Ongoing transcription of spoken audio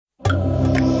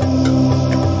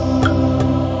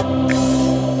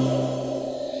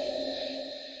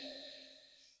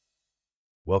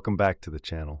Welcome back to the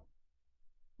channel.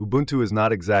 Ubuntu is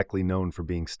not exactly known for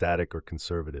being static or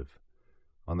conservative.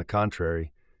 On the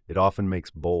contrary, it often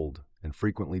makes bold and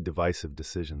frequently divisive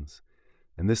decisions,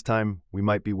 and this time we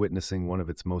might be witnessing one of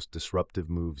its most disruptive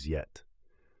moves yet.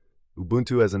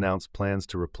 Ubuntu has announced plans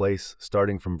to replace,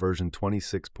 starting from version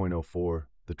 26.04,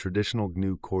 the traditional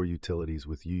GNU Coreutils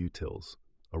with uutils,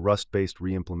 a Rust-based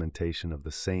reimplementation of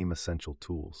the same essential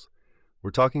tools.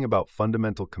 We're talking about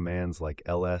fundamental commands like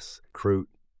ls, creut,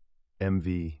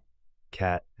 mv,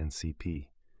 cat, and cp.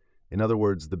 In other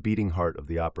words, the beating heart of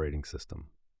the operating system.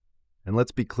 And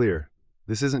let's be clear,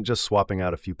 this isn't just swapping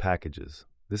out a few packages.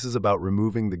 This is about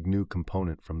removing the GNU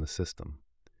component from the system.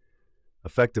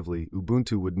 Effectively,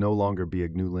 Ubuntu would no longer be a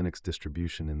GNU Linux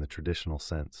distribution in the traditional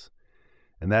sense,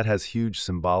 and that has huge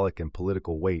symbolic and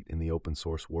political weight in the open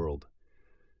source world.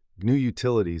 GNU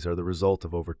utilities are the result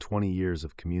of over 20 years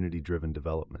of community-driven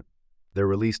development. They're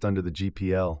released under the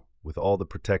GPL, with all the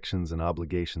protections and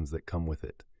obligations that come with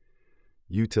it.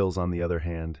 Utils, on the other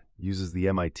hand, uses the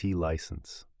MIT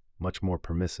license, much more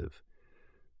permissive.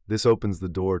 This opens the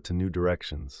door to new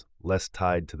directions, less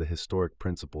tied to the historic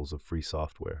principles of free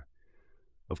software.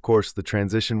 Of course, the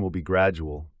transition will be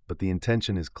gradual, but the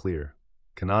intention is clear.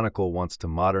 Canonical wants to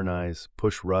modernize,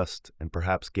 push Rust, and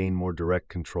perhaps gain more direct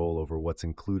control over what's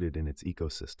included in its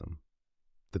ecosystem.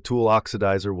 The tool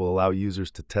Oxidizer will allow users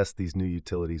to test these new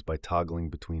utilities by toggling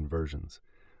between versions.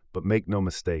 But make no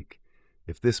mistake,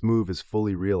 if this move is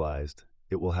fully realized,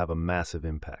 it will have a massive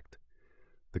impact.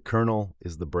 The kernel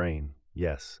is the brain,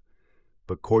 yes,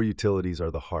 but core utilities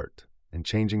are the heart, and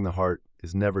changing the heart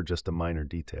is never just a minor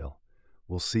detail.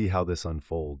 We'll see how this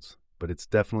unfolds, but it's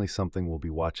definitely something we'll be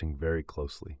watching very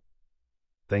closely.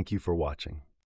 Thank you for watching.